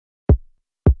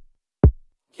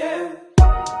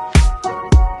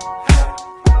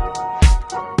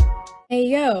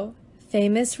yo,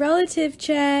 famous relative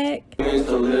check. Used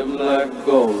to live like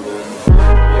golden.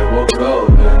 Yeah, we're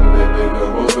golden. Living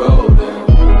good, we're golden.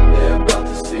 Yeah, about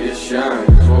to see it shine,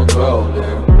 'cause we're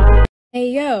golden. Hey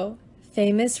yo,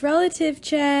 famous relative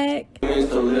check. Used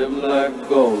to live like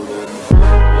golden.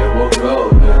 Yeah, we're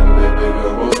golden. Living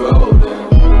good, we're golden.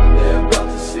 Yeah, about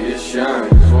to see it shine,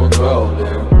 'cause we're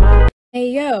golden. Hey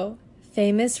yo,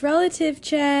 famous relative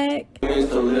check.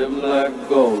 Used to live like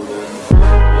golden.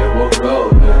 Yeah, we're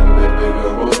golden. Living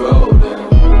good, we're golden.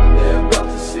 Yeah, about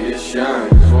to see it shine,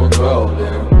 'cause we're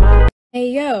golden. Hey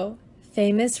yo,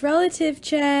 famous relative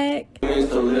check.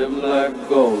 Used to live like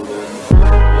golden.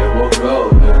 Yeah, we're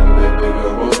golden. Living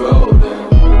good, we're golden.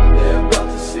 Yeah, about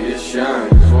to see it shine,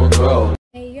 'cause we're golden.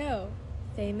 Hey yo,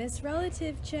 famous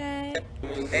relative check.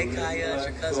 Hey Kaya, it's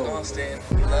your cousin Austin.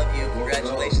 We love you.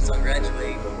 Congratulations on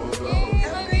graduating. Yay,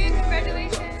 I love you.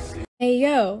 Congratulations. Hey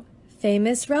yo,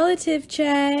 famous relative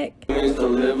check. Used to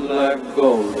live like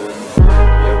golden.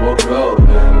 Yeah, we're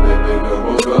golden. Living good,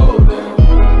 we're golden.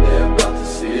 Yeah, about to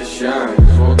see it shine,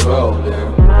 'cause we're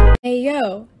golden. Hey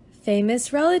yo,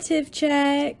 famous relative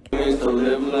check. Used to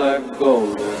live like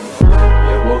golden.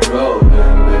 Yeah, we're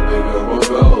golden. Living good, we're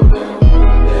golden.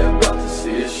 Yeah, about to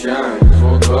see it shine, 'cause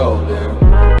we're golden.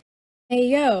 Hey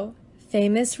yo,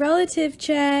 famous relative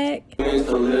check. Used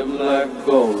to live like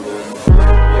golden.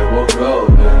 Yeah, we're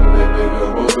golden. Living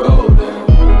good, we're golden.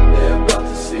 Yeah, about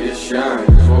to see it shine,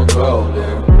 'cause we're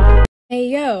golden. Hey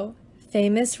yo,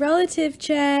 famous relative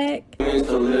check. Used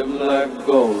to live like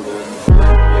golden.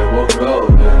 Yeah, we're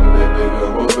golden. Living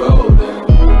good, we're golden.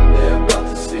 Yeah, about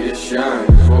to see it shine,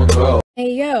 'cause we're golden.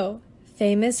 Hey yo,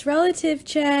 famous relative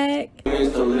check.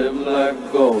 Used to live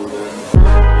like golden.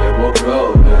 Yeah, we're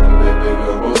golden. Living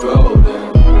good, we're golden.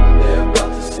 Yeah,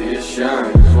 about to see it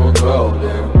shine, 'cause we're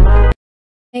golden.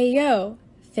 Hey yo,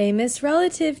 famous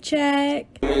relative check.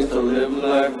 Used to live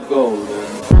like golden.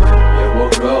 Yeah,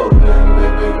 we're golden.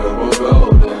 Living good, we're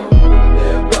golden.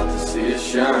 Yeah, about to see it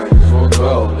shine, 'cause we're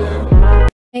golden.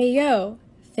 Hey yo,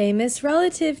 famous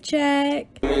relative check.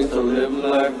 Used to live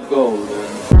like golden.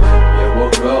 Yeah,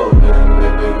 we're golden.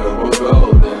 Living good, we're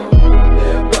golden.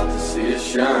 Yeah, about to see it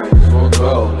shine, 'cause we're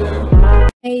golden.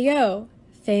 Hey yo,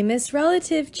 famous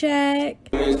relative check.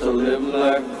 Used to live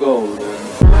like golden.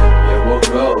 Yeah, we're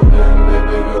golden.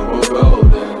 Living good, we're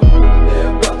golden.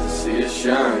 Yeah, about to see it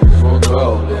shine, 'cause we're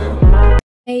golden.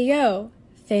 Hey yo,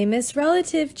 famous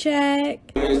relative check.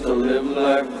 Used to live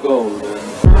like golden.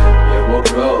 Yeah, we're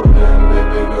golden.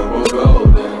 Living good, we're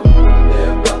golden.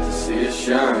 Yeah, about to see it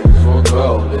shine, 'cause we're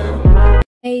golden.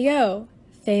 Hey yo,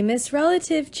 famous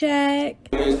relative check.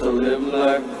 Used to live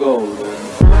like golden.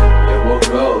 Yeah, we're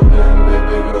golden.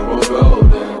 Living good, we're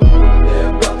golden. Yeah,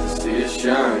 about to see it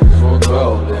shine, 'cause we're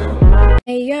golden.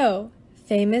 Hey yo,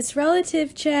 famous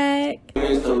relative check.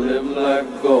 Used to live like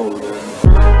golden.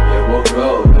 Yeah, we're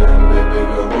golden. Living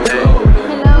good, we're golden.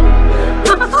 Yeah,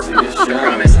 about to see it shine.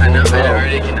 Promise, I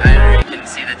already can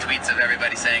see the tweets of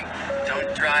everybody saying,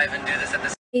 don't drive and do this at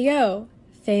this. Hey yo,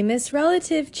 famous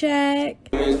relative check.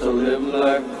 Used to live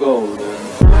like golden.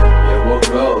 Yeah, we're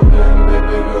golden.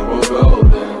 Living good, we're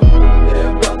golden.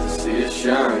 Yeah, about to see it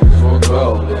shine, 'cause we're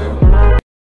golden.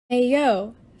 Hey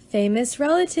yo, famous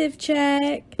relative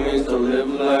check. Used to live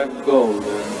like golden.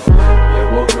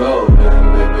 Yeah, we're golden.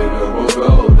 Living good, we're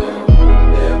golden.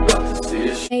 Yeah, about to see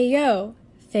it. Hey yo,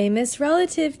 famous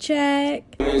relative check.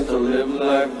 Used to live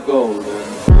like golden.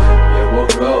 Yeah,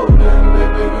 we're golden.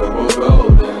 Living good, we're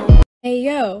golden. Hey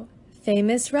yo,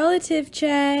 famous relative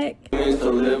check. Used to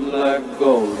live like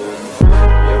golden.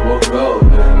 Yeah, we're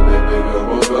golden. Living good,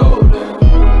 we're golden.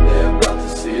 Yeah, about to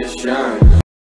see it shine.